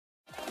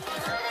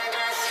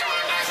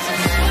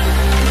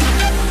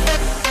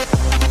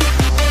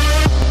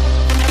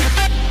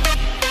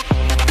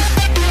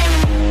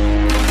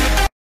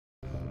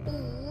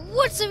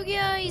What's up,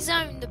 guys?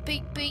 I'm the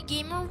PigPig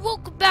Gamer.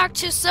 Welcome back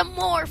to some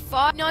more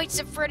Five Nights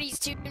at Freddy's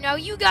 2. Now,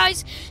 you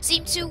guys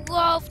seem to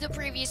love the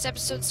previous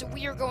episode, so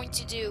we are going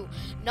to do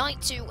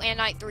Night 2 and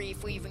Night 3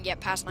 if we even get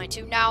past Night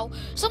 2. Now,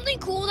 something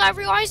cool that I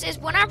realized is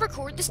when I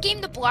record this game,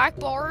 the black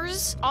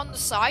bars on the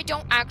side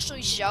don't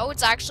actually show.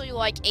 It's actually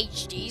like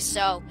HD,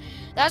 so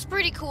that's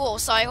pretty cool.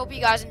 So I hope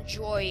you guys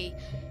enjoy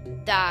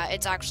that.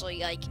 It's actually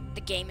like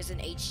the game is in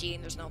HD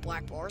and there's no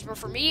black bars, but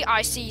for me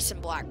I see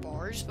some black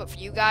bars, but for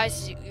you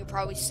guys you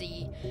probably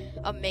see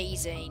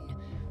amazing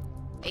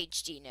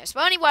HDness.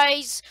 But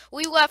anyways,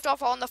 we left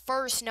off on the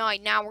first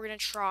night. Now we're gonna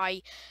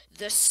try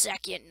the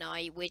second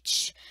night,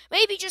 which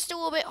may be just a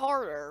little bit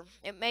harder.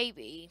 It may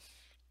be.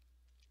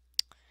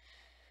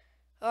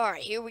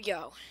 Alright, here we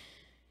go.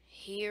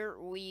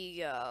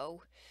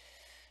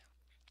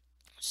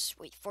 Just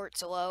wait for it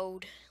to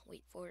load.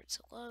 Wait for it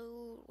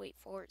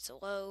to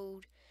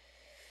load.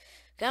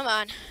 Come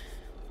on.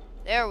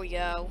 There we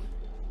go.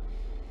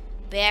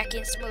 Back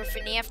in some more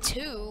FNAF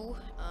 2.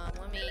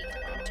 Let me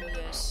do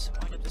this.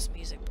 Wind up this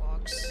music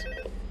box.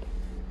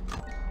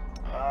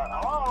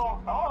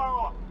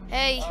 Hello?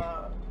 Hey.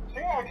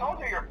 See, I told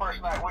you your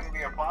first night wouldn't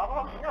be a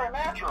problem. You're a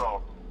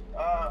natural.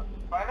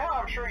 By now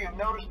I'm sure you've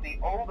noticed the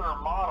older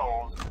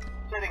models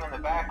sitting in the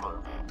back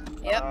room.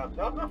 Yep.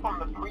 Those are from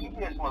the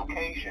previous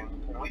location,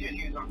 and we just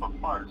use them for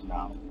parts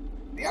now.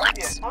 The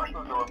idea at first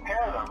was to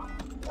repair them.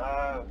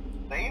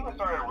 They even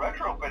started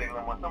retrofitting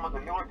them with some of the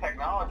newer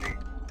technology,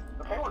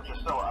 but they were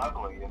just so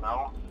ugly, you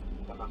know,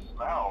 and the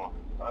smell.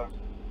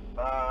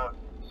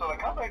 So the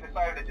company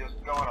decided to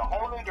just go in a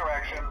whole new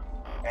direction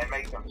and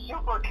make them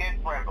super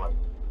kid-friendly.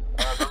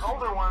 Those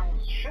older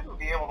ones shouldn't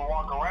be able to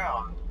walk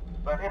around,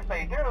 but if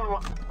they do,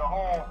 the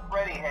whole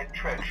Freddy head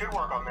trick should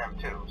work on them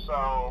too,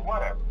 so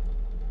whatever.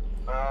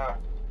 I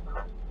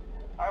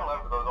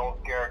love those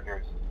old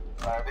characters.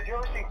 Did you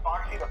ever see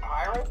Foxy the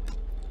Pirate?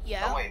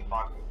 Yeah. Oh wait,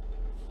 Foxy.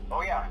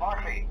 Oh yeah,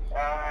 Foxy.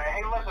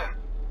 Hey listen,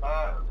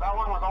 that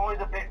one was always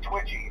a bit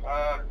twitchy.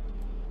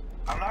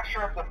 I'm not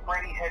sure if the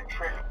Freddy head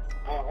trick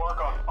will work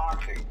on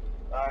Foxy.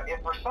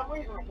 If for some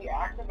reason he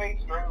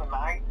activates during the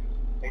night,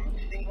 and you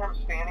see him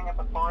standing at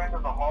the far end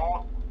of the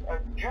hall,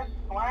 just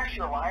flash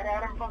your light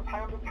at him from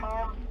time to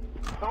time.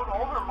 Those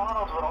older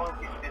models would always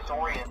get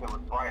disoriented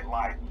with bright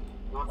light.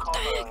 It would cause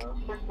a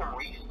system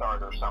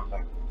restart or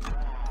something.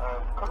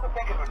 Come to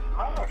think of it, you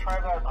might want to try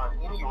that on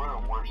any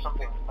room where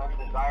something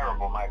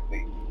undesirable might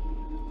be.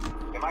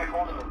 It might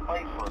hold him in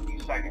place for a few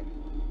seconds.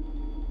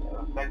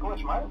 That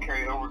glitch might have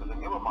carried over to the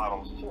newer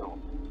models too.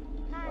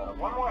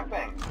 One more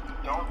thing,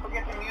 don't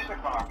forget the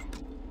music box.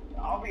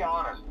 I'll be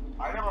honest,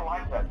 I never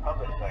liked that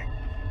puppet thing.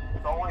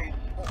 It's always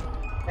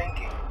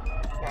thinking,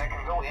 and it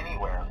can go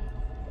anywhere.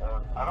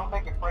 I don't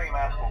think the Freddy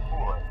mask will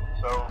fool it,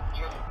 so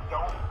just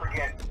don't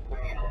forget the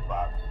music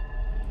box.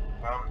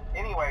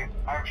 Anyway,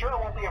 I'm sure it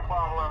won't be a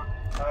problem.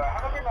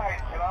 Have a good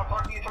night, and I'll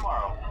talk to you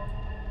tomorrow.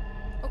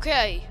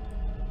 Okay.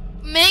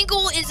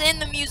 Mangle is in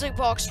the music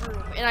box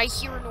room, and I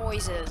hear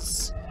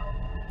noises.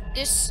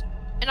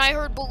 And I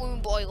heard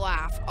Balloon Boy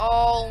laugh.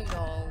 Oh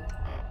no.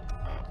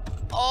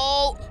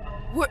 Oh,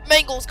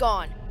 Mangle's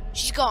gone.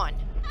 She's gone.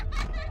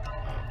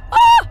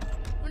 Ah!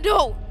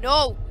 No.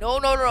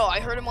 I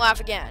heard him laugh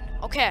again.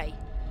 Okay.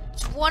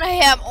 It's 1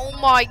 AM. Oh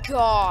my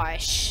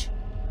gosh.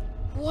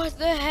 What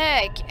the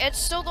heck? And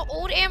so the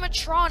old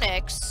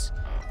animatronics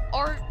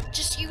are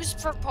just used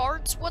for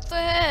parts? What the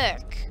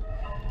heck?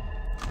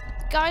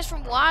 The guys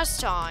from last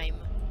time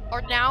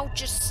are now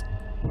just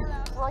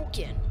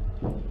broken.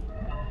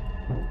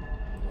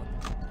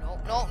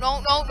 No.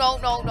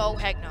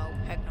 Heck no.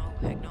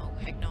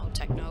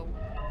 Techno.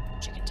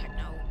 Chicken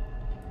techno.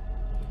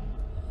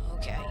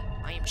 Okay.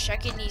 I am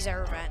checking these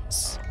air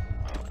vents.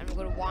 And I'm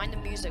gonna wind the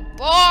music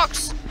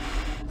box!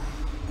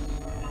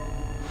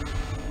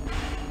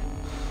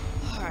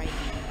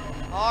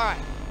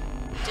 Alright.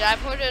 Did I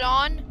put it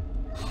on?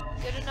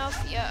 Good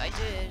enough? Yeah, I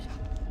did.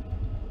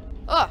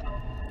 Oh!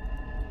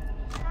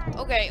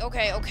 Okay.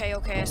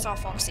 I saw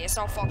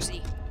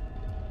Foxy.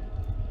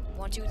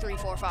 1, 2, 3,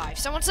 4, 5.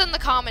 Someone said in the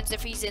comments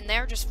if he's in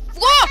there, just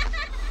flop!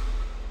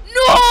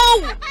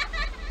 No!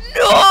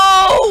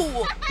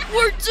 No!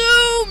 We're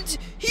doomed!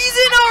 He's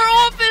in our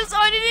office!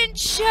 I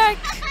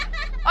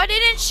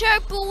didn't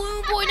check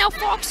Balloon Boy. Now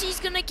Foxy's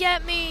gonna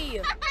get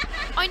me.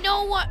 I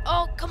know what.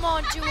 Oh, come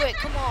on, do it.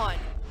 Come on.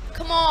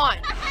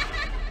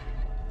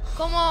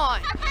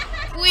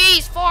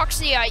 Please,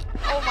 Foxy.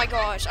 Oh my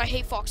gosh. I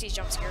hate Foxy's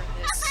jump scare in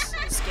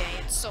this game.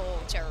 It's so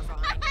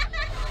terrifying.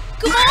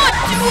 Come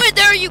on, do it.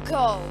 There you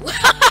go.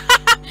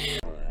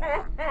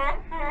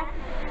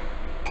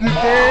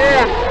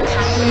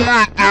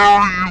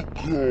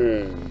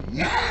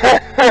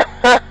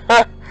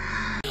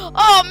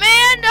 Oh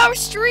man, our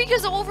streak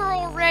is over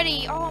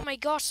already. Oh my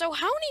gosh. So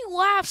how many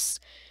laughs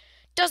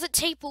does it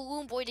take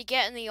Balloon Boy to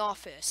get in the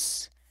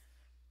office?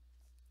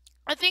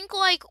 I think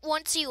like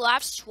once he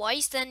laughs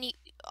twice, then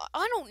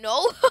I don't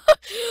know.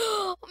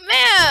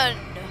 Man,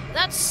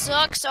 that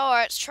sucks.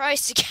 Alright, let's try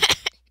this again.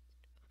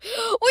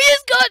 We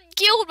just got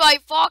killed by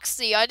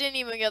Foxy. I didn't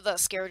even get that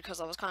scared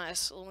because I was kind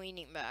of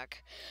leaning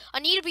back. I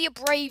need to be a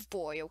brave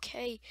boy,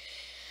 okay?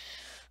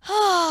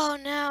 Oh,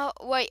 now...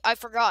 Wait, I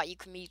forgot you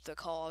can mute the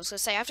call. I was going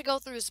to say, I have to go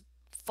through this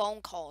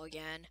phone call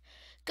again.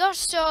 Gosh,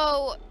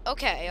 so...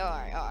 Okay,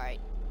 alright.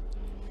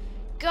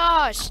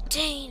 Gosh,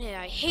 dang it.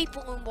 I hate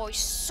Balloon Boy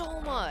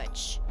so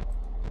much.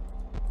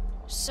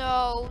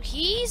 So,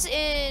 he's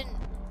in...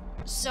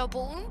 So,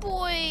 Balloon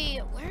Boy...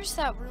 Where's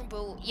that room?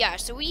 Yeah,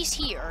 so he's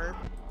here.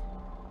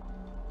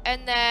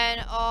 And then...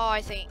 Oh,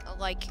 I think...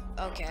 Like...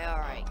 Okay,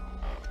 alright.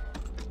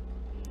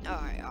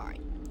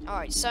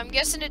 Alright, so I'm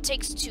guessing it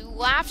takes 2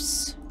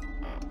 laughs.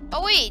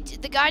 Oh, wait.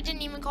 The guy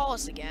didn't even call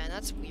us again.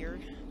 That's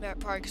weird.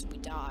 Probably because we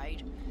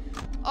died.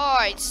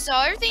 Alright, so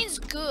everything's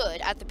good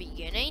at the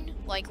beginning.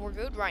 Like, we're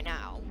good right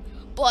now.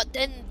 But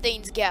then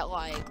things get,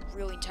 like,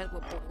 really intense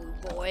with Balloon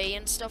Boy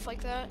and stuff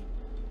like that.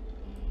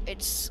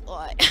 It's,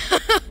 like...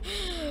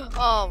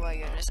 Oh, my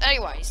goodness.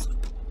 Anyways.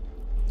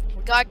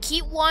 We gotta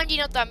keep winding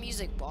up that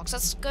music box.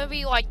 That's gonna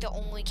be, like, the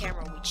only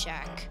camera we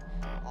check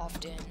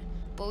often.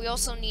 But we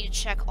also need to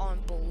check on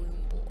Balloon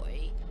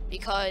Boy.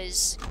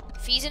 Because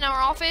if he's in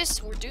our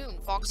office, we're doomed.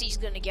 Foxy's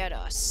gonna get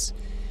us.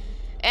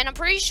 And I'm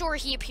pretty sure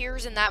he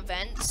appears in that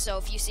vent, so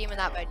if you see him in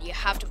that vent, you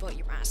have to put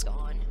your mask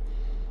on.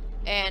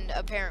 And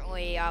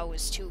apparently, I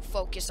was too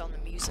focused on the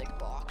music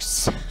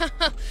box.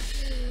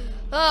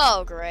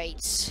 Oh,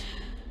 great.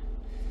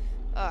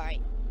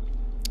 Alright.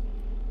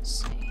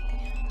 Let's see.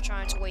 I'm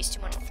trying to waste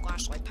too much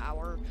flashlight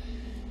power.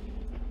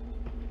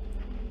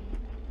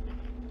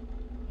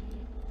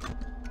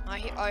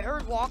 I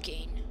heard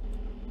walking.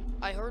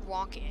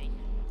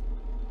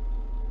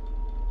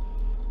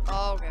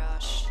 Oh,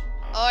 gosh.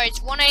 Alright,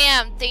 it's 1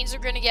 AM. Things are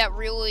gonna get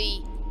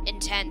really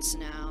intense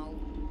now.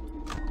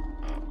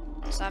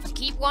 So I have to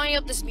keep winding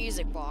up this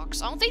music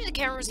box. I don't think the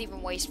cameras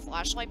even waste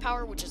flashlight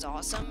power, which is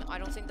awesome. I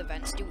don't think the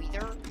vents do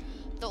either.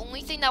 The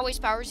only thing that wastes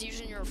power is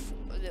using your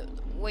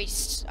I'm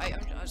just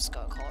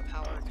gonna call it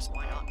power, because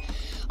why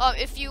not?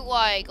 If you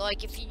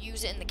if you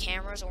use it in the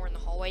cameras or in the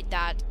hallway,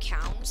 that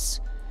counts.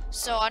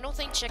 So I don't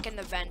think checking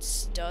the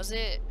vents does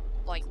it,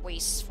 like,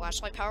 wastes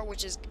flashlight power,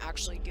 which is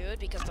actually good,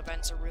 because the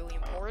vents are really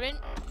important.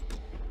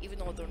 Even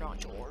though they're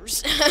not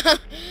yours.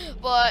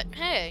 But,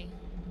 hey.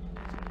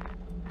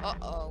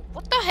 Uh-oh.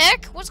 What the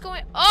heck? What's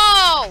going...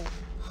 Oh!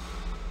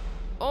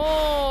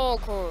 Oh,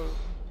 cool.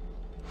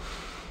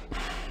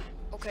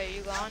 Okay,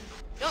 you gone?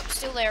 Nope,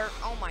 still there.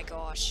 Oh my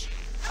gosh.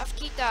 I have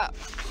to keep that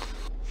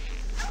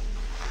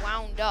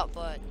wound up,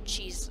 but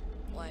she's,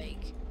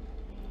 like,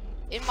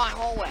 in my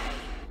hallway.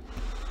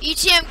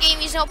 ETM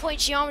Gaming's not playing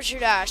Geometry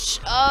Dash.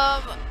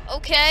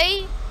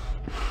 Okay.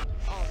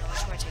 Oh no, I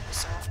should take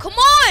this off. Come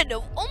on!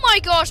 Oh my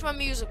gosh, my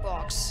music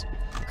box.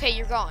 Okay,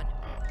 you're gone.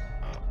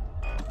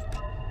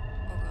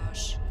 Oh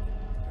gosh.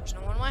 There's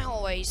no one in my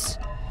hallways.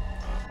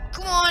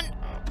 Come on!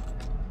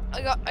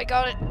 I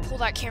gotta pull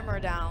that camera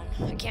down.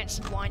 I can't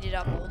just wind it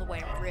up all the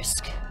way and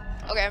risk.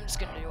 Okay, I'm just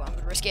gonna do it. I'm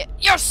gonna risk it.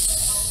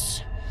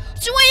 Yes!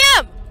 2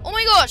 AM! Oh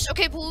my gosh!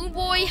 Okay, Balloon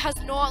Boy has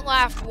not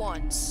laughed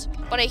once.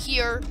 But I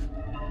hear...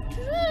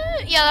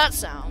 Yeah, that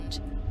sound.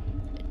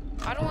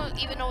 I don't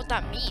even know what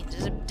that means.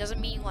 Does it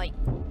mean, like...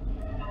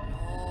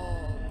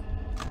 Oh.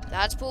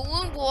 That's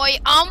Balloon Boy.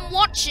 I'm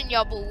watching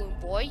ya, Balloon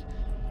Boy.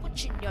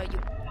 Watching ya, you...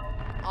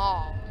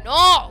 Oh,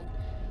 no!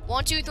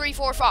 1, 2, 3,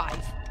 4,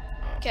 5.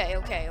 Okay.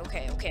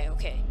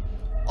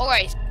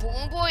 Alright,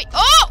 Balloon Boy.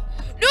 Oh!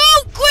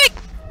 No! Quick!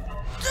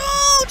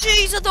 Oh,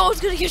 jeez, I thought I was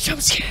gonna get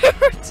jump scared.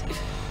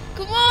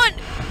 Come on!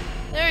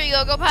 There you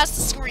go. Go past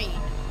the screen.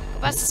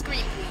 Go past the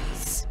screen,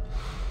 please.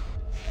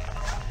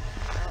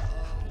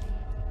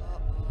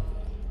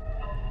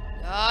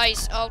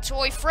 Guys, oh,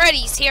 Toy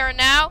Freddy's here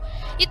now.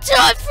 You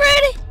Toy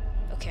Freddy!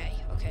 Okay.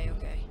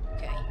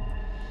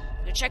 I'm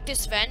gonna check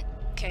this vent.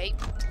 Okay.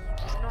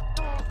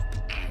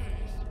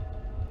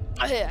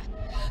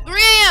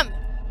 3 AM!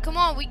 Come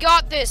on, we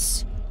got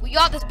this. We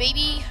got this,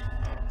 baby.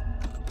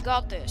 We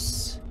got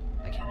this.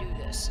 I can do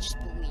this. Just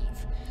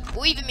believe.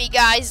 Believe in me,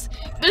 guys.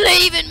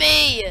 Believe in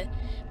me!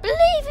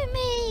 Believe in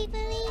me!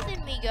 Believe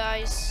in me,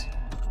 guys.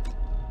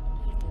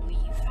 Believe.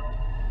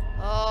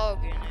 Oh,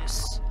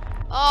 goodness.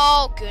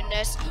 Oh,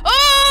 goodness.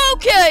 Oh,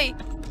 okay!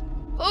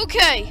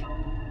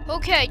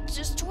 Okay.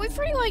 Does Toy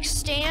Freddy, like,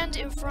 stand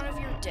in front of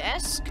your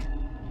desk?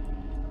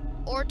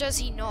 Or does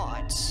he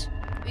not?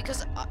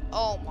 Because,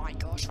 oh my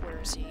gosh, where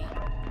is he?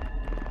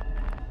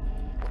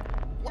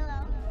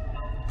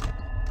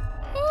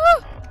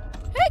 Hello.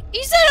 Hey,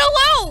 he said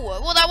hello!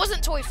 Well, that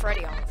wasn't Toy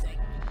Freddy, I don't think.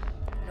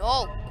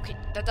 No, okay,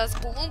 that's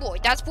Balloon Boy.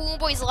 That's Balloon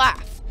Boy's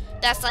laugh.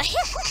 That's like,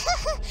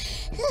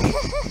 I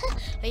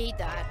hate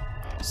that.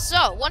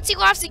 So, once he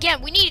laughs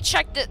again, we need to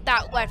check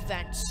that left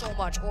vent so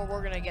much, or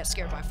we're gonna get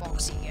scared by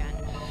Foxy again.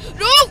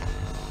 No!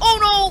 Oh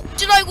no!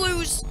 Did I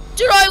lose?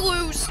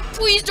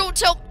 Please don't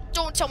tell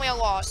me I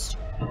lost.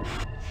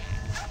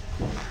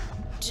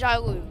 Did I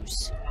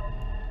lose?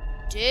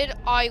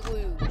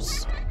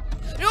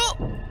 No!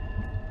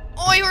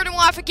 Oh, I heard him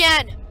laugh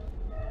again.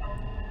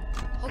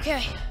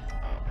 Okay.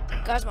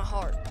 Guys, my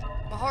heart.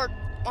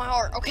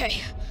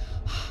 Okay.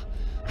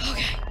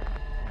 Okay.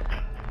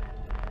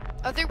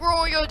 I think we're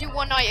only gonna do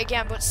one night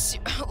again, but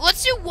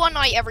let's do one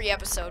night every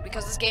episode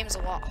because this game's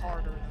a lot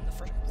harder than the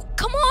first.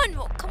 Come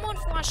on,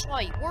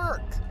 flashlight,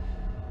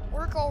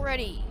 work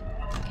already.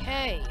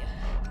 Okay.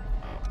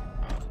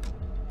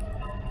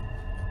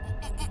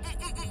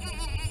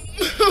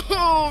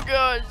 Oh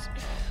gosh,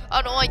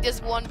 I don't like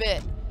this one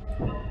bit.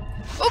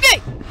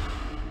 Okay.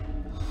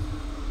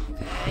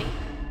 Okay.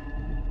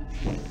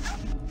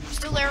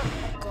 Still there?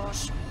 Oh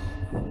gosh.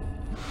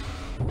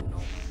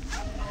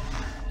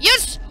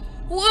 Yes!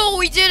 Whoa,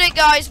 we did it,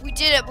 guys. We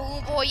did it.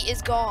 Balloon Boy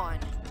is gone.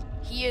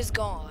 He is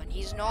gone.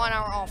 He's not in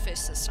our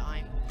office this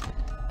time.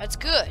 That's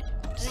good.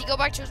 Does he go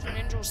back to his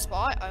ninja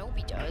spot? I hope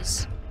he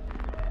does.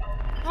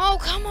 Oh,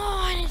 come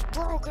on. It's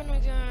broken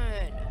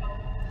again.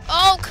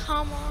 Oh,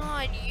 come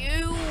on.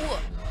 You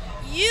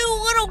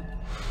little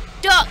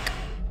duck.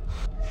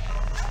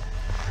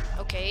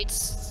 Okay,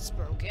 it's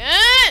broken.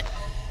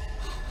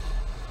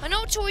 I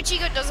know Toy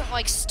Chica doesn't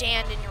like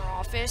stand in your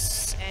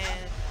office,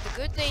 and the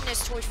good thing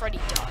is Toy Freddy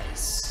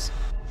does.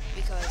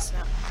 Because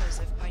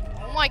if I,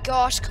 oh my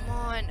gosh, come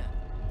on.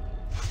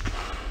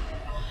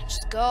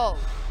 Just go.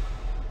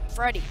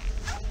 Freddy,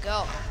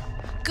 go.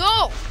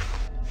 Go!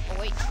 Oh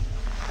wait,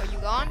 are you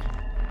gone?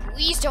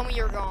 Please tell me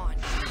you're gone.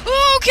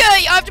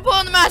 Okay, I have to put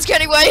on the mask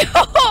anyway.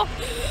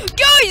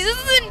 Guys, this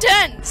is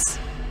intense.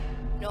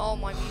 No,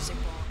 my music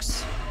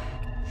box.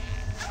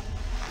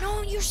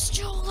 No, you're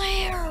still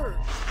there.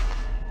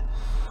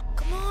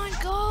 Come on,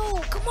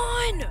 go. Come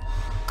on.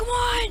 Come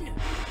on.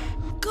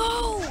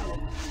 Go.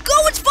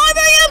 Go, it's 5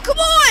 a.m. Come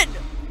on.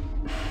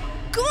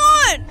 Come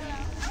on.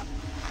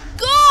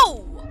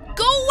 Go.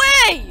 Go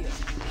away.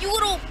 You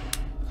little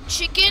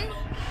chicken.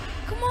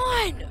 Come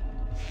on.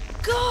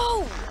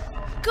 Go.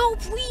 Go,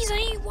 please. I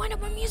need to wind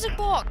up my music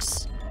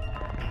box.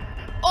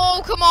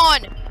 Oh, come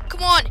on.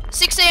 Come on.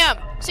 6 a.m.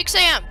 6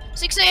 a.m.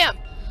 6 a.m.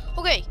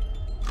 Okay.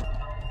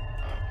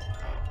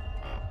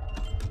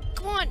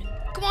 Come on.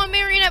 Come on,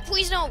 Marionette.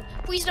 Please no.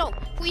 Please no.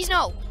 Please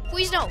no.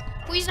 Please no.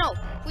 Please no.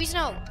 Please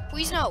no.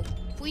 Please no.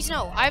 Please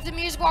no. I have the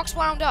music box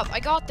wound up. I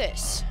got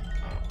this.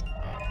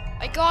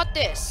 I got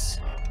this.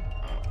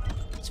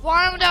 It's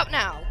wound up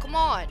now. Come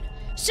on.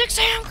 6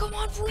 a.m. Come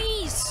on,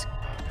 please.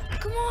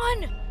 Come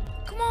on.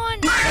 Come on.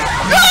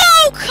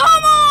 No!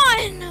 Come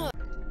on!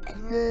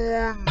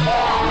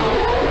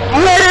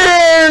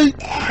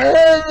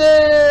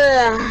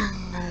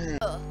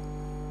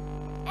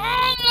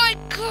 Oh my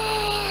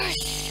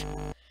gosh!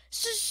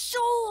 This is so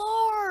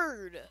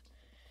hard.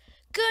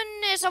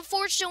 Goodness,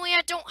 unfortunately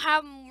I don't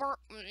have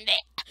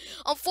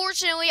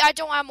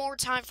more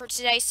time for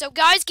today. So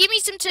guys, give me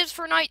some tips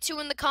for night 2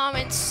 in the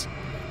comments.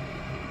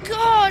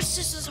 Gosh,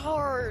 this is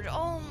hard.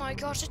 Oh my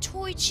gosh, the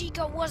Toy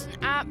Chica wasn't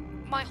at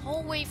my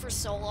whole way for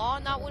so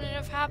long. That wouldn't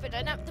have happened.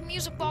 And the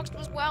music box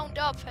was wound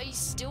up. He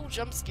still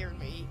jump scared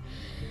me.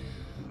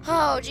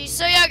 Oh geez.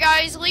 So yeah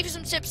guys, leave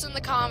some tips in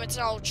the comments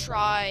and I'll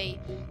try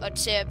a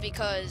tip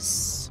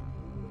because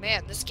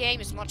man, this game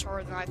is much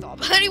harder than I thought.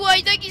 But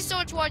anyway, thank you so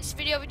much for watching this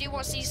video. If you do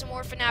want to see some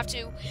more FNAF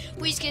 2,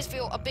 please give us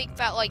a big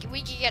fat like. If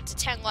we can get to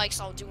 10 likes,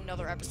 I'll do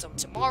another episode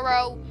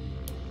tomorrow.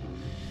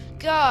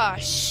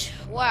 Gosh,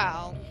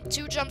 wow.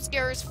 2 jump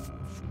scares,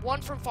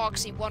 1 from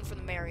Foxy, 1 from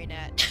the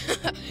Marionette.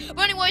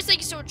 But anyways, thank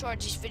you so much for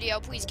watching this video.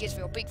 Please give us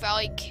a big fat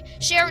like.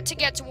 Share it to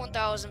get to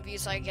 1,000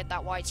 views so I can get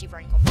that YT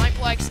rank on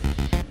Mineplex.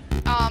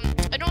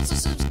 And also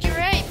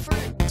subscribe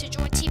to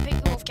join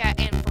TeaPigWolfCat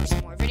and for some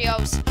more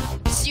videos.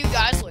 See you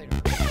guys later.